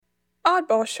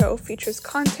Oddball Show features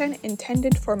content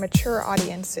intended for mature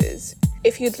audiences.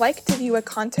 If you'd like to view a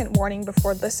content warning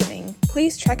before listening,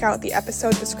 please check out the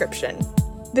episode description.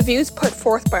 The views put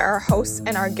forth by our hosts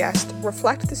and our guest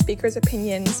reflect the speaker's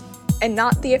opinions and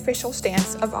not the official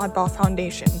stance of Oddball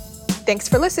Foundation. Thanks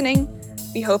for listening.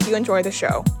 We hope you enjoy the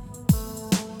show.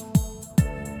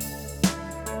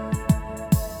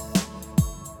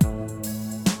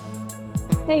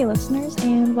 Hey listeners,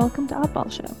 and welcome to Oddball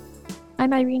Show.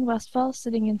 I'm Irene Westfall,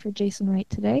 sitting in for Jason Wright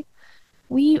today.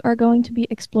 We are going to be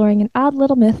exploring an odd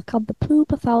little myth called the Pooh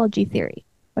pathology theory,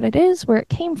 what it is, where it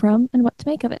came from, and what to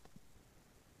make of it.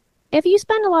 If you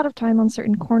spend a lot of time on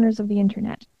certain corners of the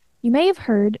internet, you may have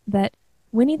heard that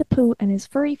Winnie the Pooh and his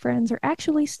furry friends are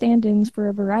actually stand-ins for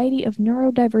a variety of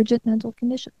neurodivergent mental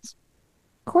conditions.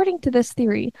 According to this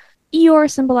theory, Eeyore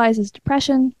symbolizes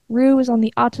depression, Roo is on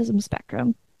the autism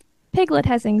spectrum, Piglet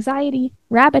has anxiety,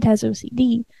 Rabbit has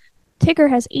OCD,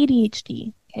 Tigger has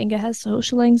ADHD, Kanga has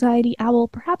social anxiety, Owl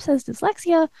perhaps has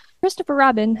dyslexia, Christopher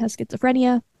Robin has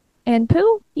schizophrenia, and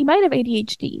Pooh, he might have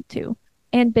ADHD too,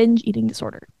 and binge eating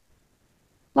disorder.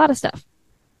 A lot of stuff.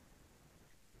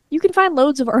 You can find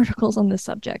loads of articles on this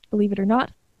subject, believe it or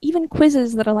not, even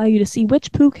quizzes that allow you to see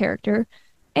which Pooh character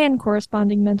and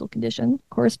corresponding mental condition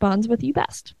corresponds with you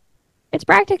best. It's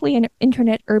practically an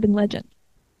internet urban legend.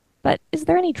 But is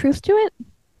there any truth to it?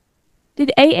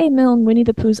 Did A.A. Milne, Winnie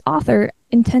the Pooh's author,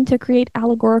 intend to create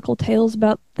allegorical tales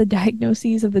about the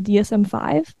diagnoses of the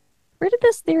DSM-5? Where did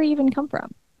this theory even come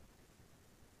from?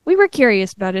 We were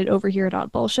curious about it over here at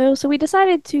Oddball Show, so we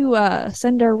decided to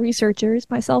send our researchers,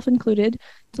 myself included,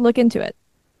 to look into it.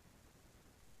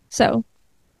 So,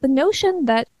 the notion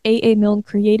that A.A. Milne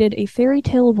created a fairy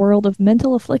tale world of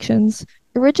mental afflictions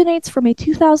originates from a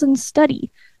 2000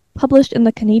 study published in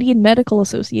the Canadian Medical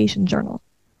Association Journal.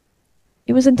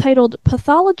 It was entitled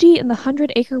Pathology in the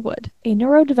 100-Acre Wood, a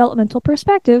Neurodevelopmental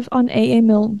Perspective on A.A.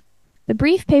 Milne. The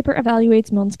brief paper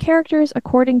evaluates Milne's characters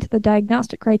according to the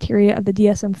diagnostic criteria of the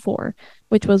DSM-4,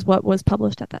 which was what was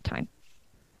published at that time.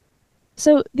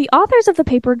 So, the authors of the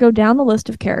paper go down the list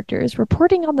of characters,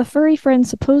 reporting on the furry friend's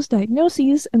supposed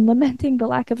diagnoses and lamenting the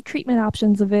lack of treatment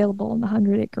options available in the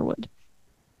 100-Acre Wood.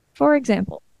 For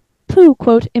example, Pooh,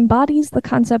 quote, embodies the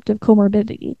concept of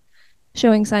comorbidity,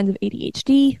 showing signs of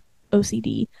ADHD,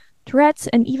 OCD, Tourette's,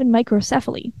 and even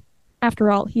microcephaly. After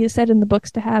all, he is said in the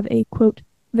books to have a, quote,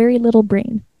 very little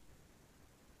brain.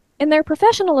 In their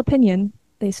professional opinion,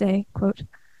 they say, quote,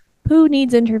 Pooh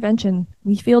needs intervention.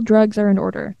 We feel drugs are in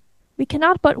order. We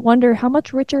cannot but wonder how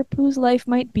much richer Pooh's life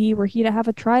might be were he to have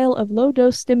a trial of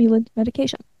low-dose stimulant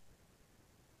medication.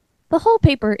 The whole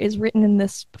paper is written in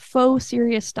this faux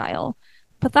serious style,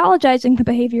 pathologizing the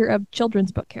behavior of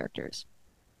children's book characters.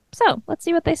 So, let's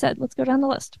see what they said. Let's go down the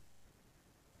list.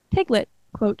 Piglet,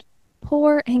 quote,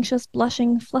 poor, anxious,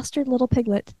 blushing, flustered little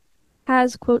Piglet,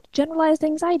 has, quote, generalized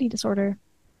anxiety disorder.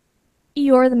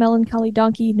 Eeyore, the melancholy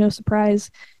donkey, no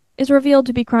surprise, is revealed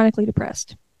to be chronically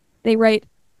depressed. They write,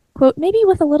 quote, maybe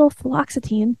with a little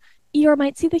fluoxetine, Eeyore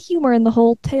might see the humor in the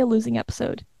whole tail-losing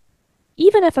episode.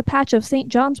 Even if a patch of St.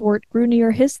 John's wort grew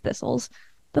near his thistles,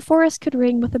 the forest could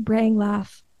ring with a braying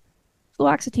laugh.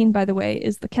 Fluoxetine, by the way,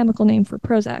 is the chemical name for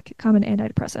Prozac, a common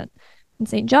antidepressant, and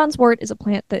St. John's wort is a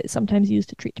plant that is sometimes used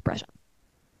to treat depression.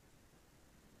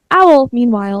 Owl,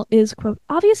 meanwhile, is, quote,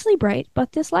 obviously bright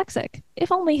but dyslexic,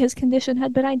 if only his condition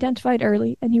had been identified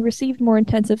early and he received more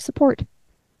intensive support.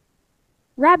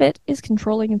 Rabbit is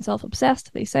controlling and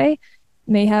self-obsessed, they say,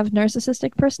 may have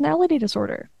narcissistic personality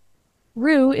disorder.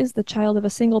 Roo is the child of a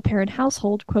single-parent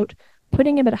household, quote,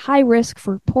 putting him at high risk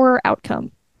for poorer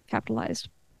outcome, capitalized,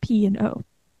 P and O.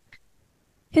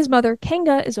 His mother,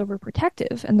 Kanga, is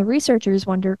overprotective, and the researchers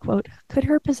wonder, quote, could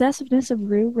her possessiveness of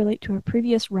Roo relate to a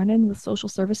previous run-in with social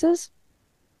services?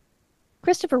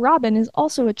 Christopher Robin is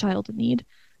also a child in need,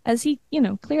 as he,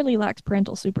 clearly lacks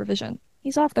parental supervision.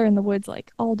 He's off there in the woods,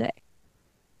 all day.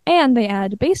 And, they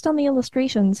add, based on the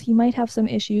illustrations, he might have some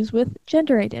issues with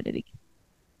gender identity.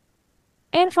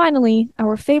 And finally,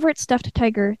 our favorite stuffed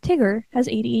tiger, Tigger, has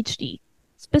ADHD,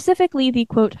 specifically the,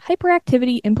 quote,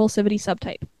 hyperactivity impulsivity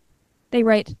subtype. They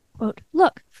write, quote,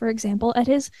 look, for example, at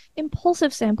his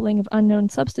impulsive sampling of unknown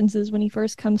substances when he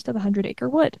first comes to the 100-Acre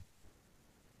Wood.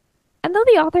 And though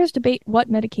the authors debate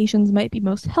what medications might be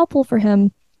most helpful for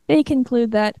him, they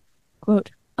conclude that,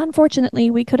 quote, unfortunately,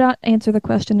 we could not answer the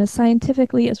question as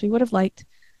scientifically as we would have liked,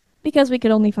 because we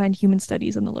could only find human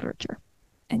studies in the literature,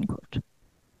 end quote.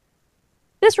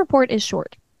 This report is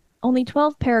short, only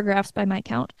 12 paragraphs by my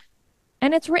count,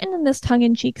 and it's written in this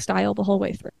tongue-in-cheek style the whole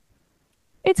way through.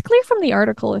 It's clear from the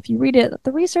article, if you read it, that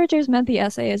the researchers meant the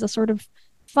essay as a sort of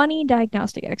funny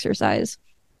diagnostic exercise,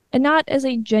 and not as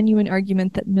a genuine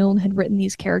argument that Milne had written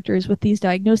these characters with these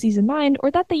diagnoses in mind,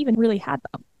 or that they even really had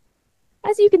them.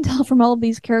 As you can tell from all of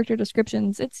these character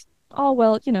descriptions, it's all,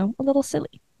 well, a little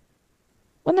silly.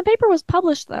 When the paper was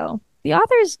published, though, the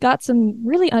authors got some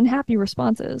really unhappy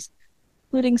responses,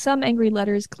 including some angry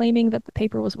letters claiming that the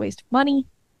paper was a waste of money,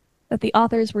 that the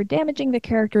authors were damaging the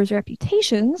characters'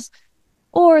 reputations,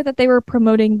 or that they were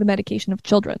promoting the medication of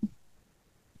children.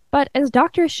 But as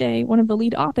Dr. Shea, one of the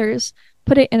lead authors,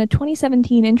 put it in a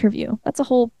 2017 interview, that's a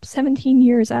whole 17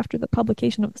 years after the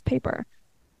publication of this paper,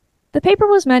 the paper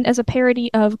was meant as a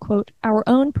parody of, quote, our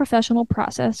own professional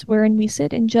process wherein we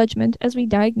sit in judgment as we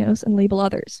diagnose and label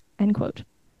others, end quote.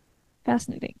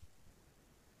 Fascinating.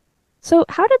 So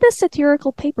how did this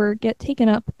satirical paper get taken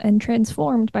up and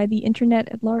transformed by the internet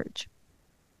at large?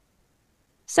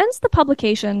 Since the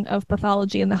publication of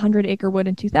Pathology in the 100-Acre Wood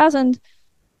in 2000,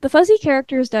 the fuzzy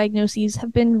characters' diagnoses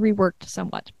have been reworked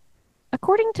somewhat.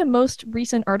 According to most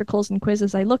recent articles and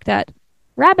quizzes I looked at,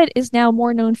 Rabbit is now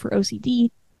more known for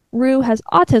OCD, Rue has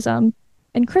autism,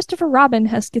 and Christopher Robin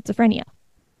has schizophrenia.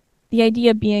 The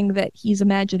idea being that he's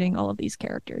imagining all of these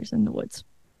characters in the woods.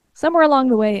 Somewhere along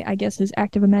the way, I guess his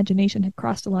active imagination had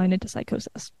crossed a line into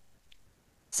psychosis.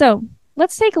 So,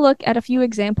 let's take a look at a few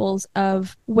examples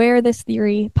of where this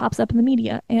theory pops up in the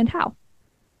media and how.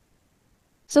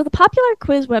 So the popular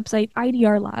quiz website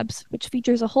IDR Labs, which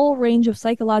features a whole range of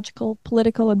psychological,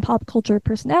 political, and pop culture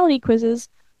personality quizzes,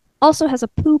 also has a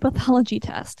Pooh pathology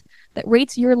test that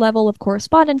rates your level of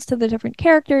correspondence to the different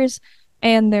characters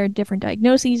and their different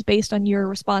diagnoses based on your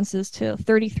responses to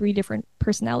 33 different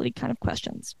personality kind of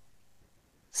questions.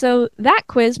 So that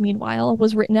quiz, meanwhile,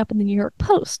 was written up in the New York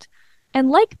Post, and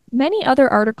like many other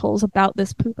articles about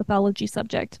this Pooh pathology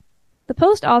subject, the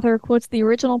Post author quotes the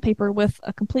original paper with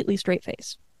a completely straight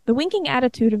face. The winking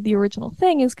attitude of the original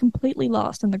thing is completely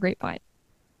lost in the grapevine.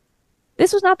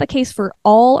 This was not the case for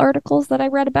all articles that I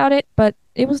read about it, but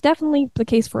it was definitely the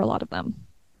case for a lot of them.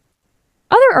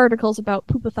 Other articles about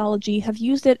Pooh pathology have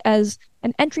used it as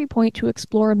an entry point to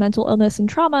explore mental illness and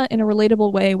trauma in a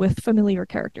relatable way with familiar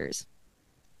characters.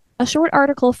 A short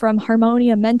article from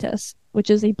Harmonia Mentis, which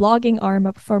is a blogging arm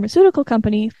of a pharmaceutical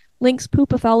company, links Pooh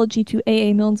pathology to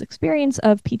A.A. Milne's experience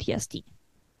of PTSD.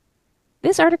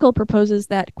 This article proposes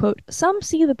that, quote, some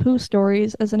see the Pooh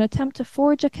stories as an attempt to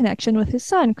forge a connection with his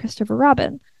son, Christopher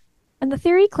Robin, and the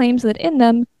theory claims that in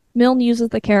them, Milne uses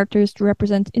the characters to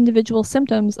represent individual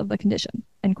symptoms of the condition,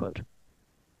 end quote.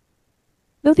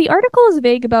 Though the article is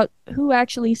vague about who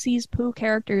actually sees Pooh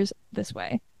characters this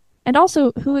way, and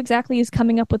also who exactly is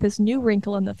coming up with this new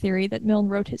wrinkle in the theory that Milne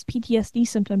wrote his PTSD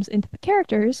symptoms into the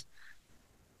characters,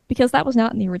 because that was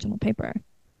not in the original paper.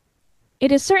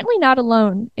 It is certainly not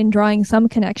alone in drawing some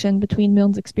connection between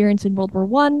Milne's experience in World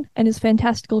War I and his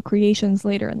fantastical creations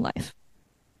later in life.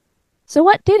 So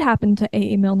what did happen to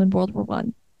A.A. Milne in World War I?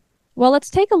 Well, let's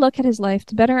take a look at his life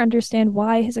to better understand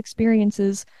why his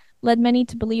experiences led many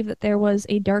to believe that there was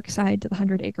a dark side to the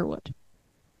 100-Acre Wood.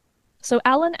 So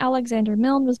Alan Alexander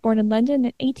Milne was born in London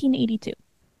in 1882.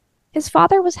 His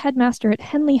father was headmaster at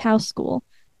Henley House School,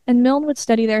 and Milne would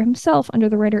study there himself under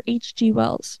the writer H.G.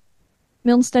 Wells.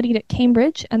 Milne studied at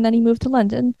Cambridge, and then he moved to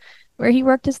London, where he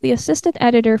worked as the assistant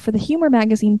editor for the humor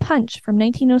magazine Punch from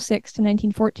 1906 to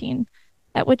 1914,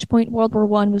 at which point World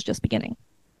War I was just beginning.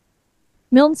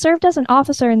 Milne served as an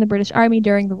officer in the British Army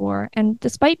during the war, and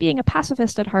despite being a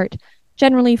pacifist at heart,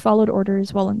 generally followed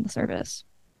orders while in the service.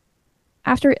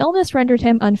 After illness rendered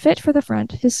him unfit for the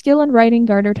front, his skill in writing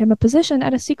garnered him a position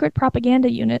at a secret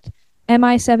propaganda unit,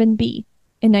 MI7B,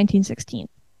 in 1916.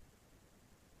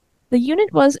 The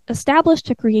unit was established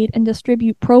to create and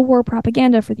distribute pro-war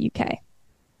propaganda for the UK.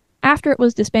 After it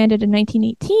was disbanded in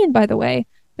 1918, by the way,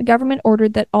 the government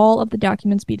ordered that all of the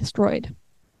documents be destroyed.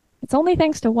 It's only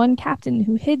thanks to one captain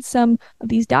who hid some of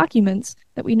these documents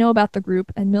that we know about the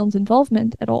group and Milne's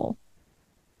involvement at all.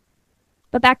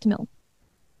 But back to Milne.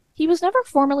 He was never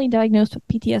formally diagnosed with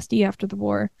PTSD after the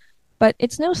war, but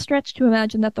it's no stretch to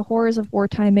imagine that the horrors of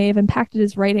wartime may have impacted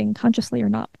his writing, consciously or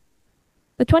not.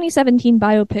 The 2017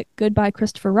 biopic Goodbye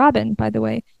Christopher Robin, by the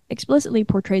way, explicitly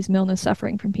portrays Milne as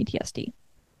suffering from PTSD.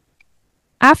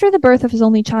 After the birth of his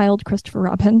only child, Christopher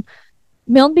Robin,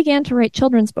 Milne began to write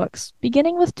children's books,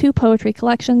 beginning with 2 poetry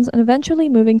collections and eventually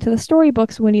moving to the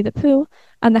storybooks Winnie the Pooh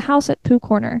and The House at Pooh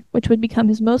Corner, which would become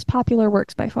his most popular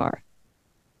works by far.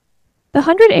 The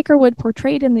 100-Acre Wood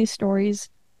portrayed in these stories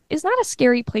is not a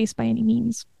scary place by any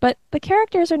means, but the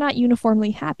characters are not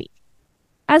uniformly happy.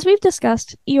 As we've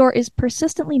discussed, Eeyore is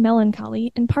persistently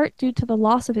melancholy, in part due to the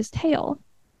loss of his tail.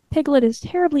 Piglet is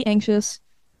terribly anxious.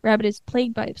 Rabbit is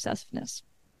plagued by obsessiveness.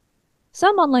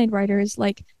 Some online writers,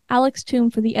 like Alex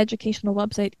Toom for the educational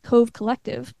website Cove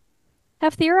Collective,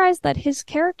 have theorized that his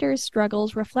character's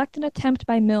struggles reflect an attempt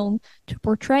by Milne to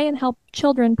portray and help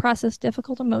children process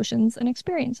difficult emotions and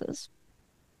experiences.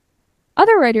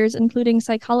 Other writers, including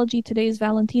Psychology Today's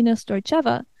Valentina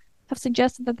Stoycheva, have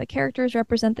suggested that the characters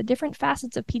represent the different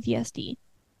facets of PTSD: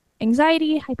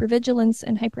 anxiety, hypervigilance,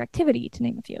 and hyperactivity, to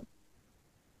name a few.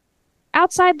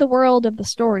 Outside the world of the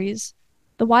stories,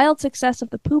 the wild success of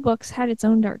the Pooh books had its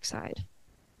own dark side.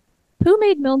 Pooh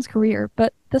made Milne's career,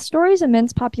 but the story's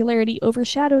immense popularity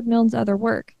overshadowed Milne's other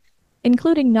work,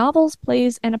 including novels,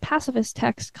 plays, and a pacifist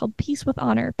text called Peace with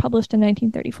Honor, published in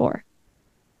 1934.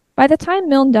 By the time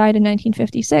Milne died in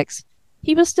 1956,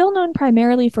 he was still known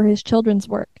primarily for his children's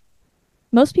work.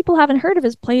 Most people haven't heard of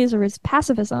his plays or his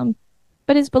pacifism,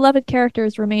 but his beloved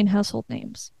characters remain household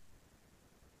names.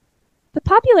 The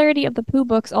popularity of the Pooh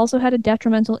books also had a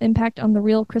detrimental impact on the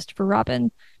real Christopher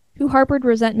Robin, who harbored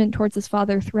resentment towards his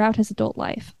father throughout his adult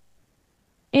life.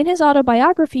 In his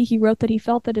autobiography, he wrote that he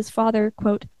felt that his father,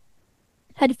 quote,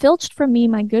 had filched from me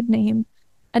my good name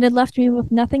and had left me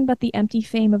with nothing but the empty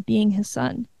fame of being his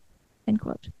son, end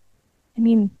quote. I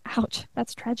mean, ouch,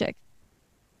 that's tragic.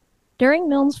 During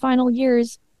Milne's final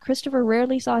years, Christopher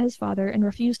rarely saw his father and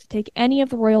refused to take any of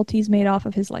the royalties made off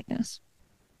of his likeness.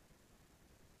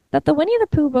 That the Winnie the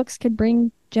Pooh books could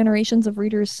bring generations of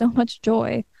readers so much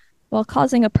joy, while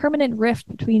causing a permanent rift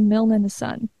between Milne and his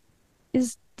son,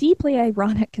 is deeply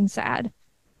ironic and sad,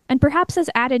 and perhaps has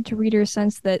added to readers'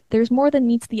 sense that there's more than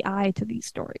meets the eye to these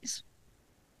stories.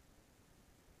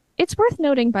 It's worth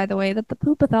noting, by the way, that the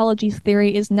Pooh pathology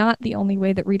theory is not the only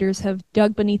way that readers have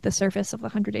dug beneath the surface of the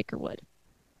 100-Acre Wood.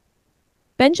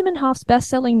 Benjamin Hoff's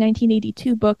best-selling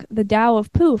 1982 book, The Tao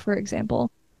of Pooh, for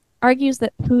example, argues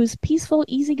that Pooh's peaceful,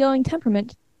 easygoing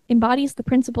temperament embodies the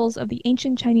principles of the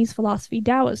ancient Chinese philosophy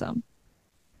Taoism.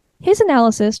 His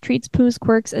analysis treats Pooh's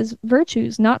quirks as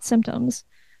virtues, not symptoms,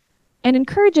 and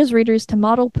encourages readers to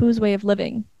model Pooh's way of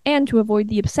living, and to avoid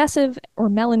the obsessive or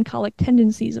melancholic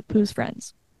tendencies of Pooh's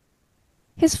friends.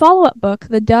 His follow-up book,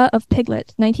 The Da of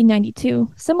Piglet,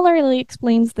 1992, similarly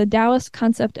explains the Taoist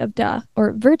concept of Da,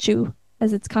 or virtue,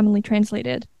 as it's commonly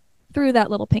translated, through that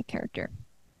little pink character.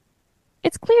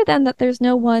 It's clear then that there's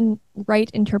no one right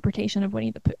interpretation of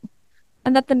Winnie the Pooh,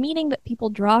 and that the meaning that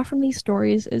people draw from these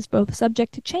stories is both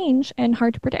subject to change and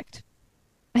hard to predict.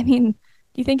 I mean, do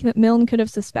you think that Milne could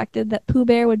have suspected that Pooh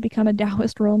Bear would become a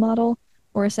Taoist role model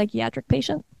or a psychiatric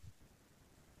patient?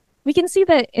 We can see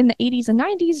that in the 80s and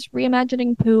 90s,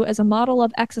 reimagining Pooh as a model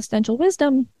of existential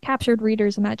wisdom captured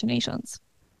readers' imaginations.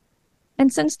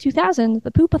 And since 2000,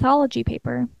 the Pooh pathology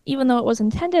paper, even though it was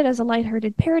intended as a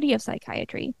lighthearted parody of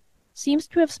psychiatry, seems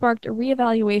to have sparked a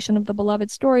reevaluation of the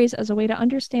beloved stories as a way to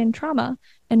understand trauma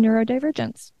and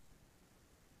neurodivergence.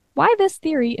 Why this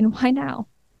theory and why now?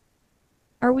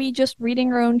 Are we just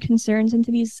reading our own concerns into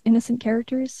these innocent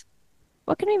characters?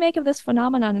 What can we make of this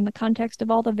phenomenon in the context of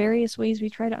all the various ways we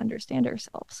try to understand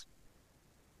ourselves?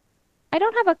 I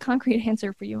don't have a concrete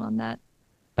answer for you on that,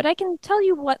 but I can tell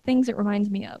you what things it reminds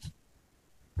me of.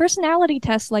 Personality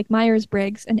tests like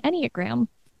Myers-Briggs and Enneagram,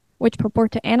 which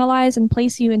purport to analyze and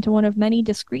place you into one of many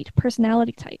discrete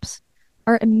personality types,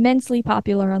 are immensely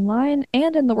popular online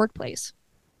and in the workplace.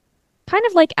 Kind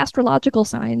of like astrological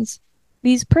signs,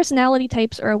 these personality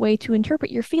types are a way to interpret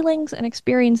your feelings and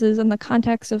experiences in the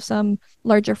context of some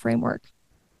larger framework.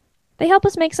 They help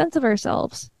us make sense of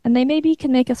ourselves, and they maybe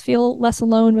can make us feel less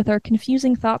alone with our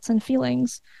confusing thoughts and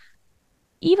feelings,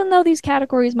 even though these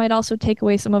categories might also take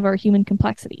away some of our human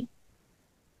complexity.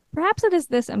 Perhaps it is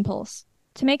this impulse,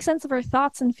 to make sense of our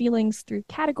thoughts and feelings through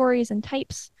categories and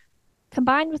types,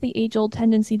 combined with the age-old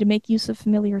tendency to make use of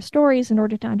familiar stories in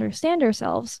order to understand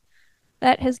ourselves,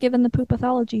 that has given the Pooh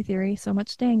pathology theory so much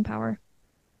staying power.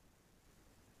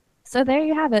 So there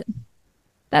you have it.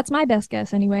 That's my best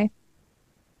guess, anyway.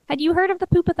 Had you heard of the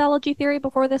Pooh pathology theory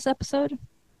before this episode?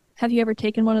 Have you ever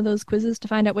taken one of those quizzes to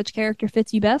find out which character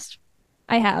fits you best?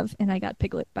 I have, and I got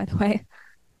Piglet, by the way.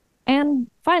 And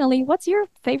finally, what's your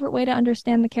favorite way to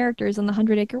understand the characters in the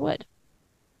 100-Acre Wood?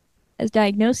 As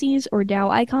diagnoses or Tao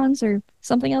icons or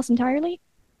something else entirely?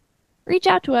 Reach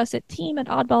out to us at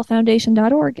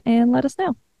team@oddballfoundation.org and let us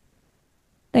know.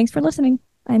 Thanks for listening,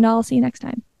 and I'll see you next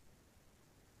time.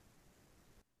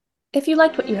 If you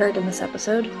liked what you heard in this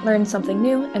episode, learned something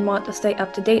new, and want to stay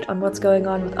up to date on what's going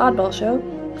on with Oddball Show,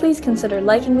 please consider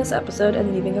liking this episode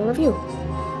and leaving a review.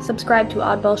 Subscribe to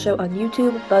Oddball Show on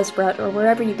YouTube, Buzzsprout, or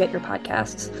wherever you get your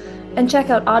podcasts, and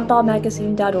check out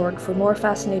oddballmagazine.org for more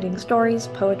fascinating stories,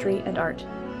 poetry, and art.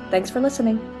 Thanks for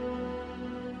listening.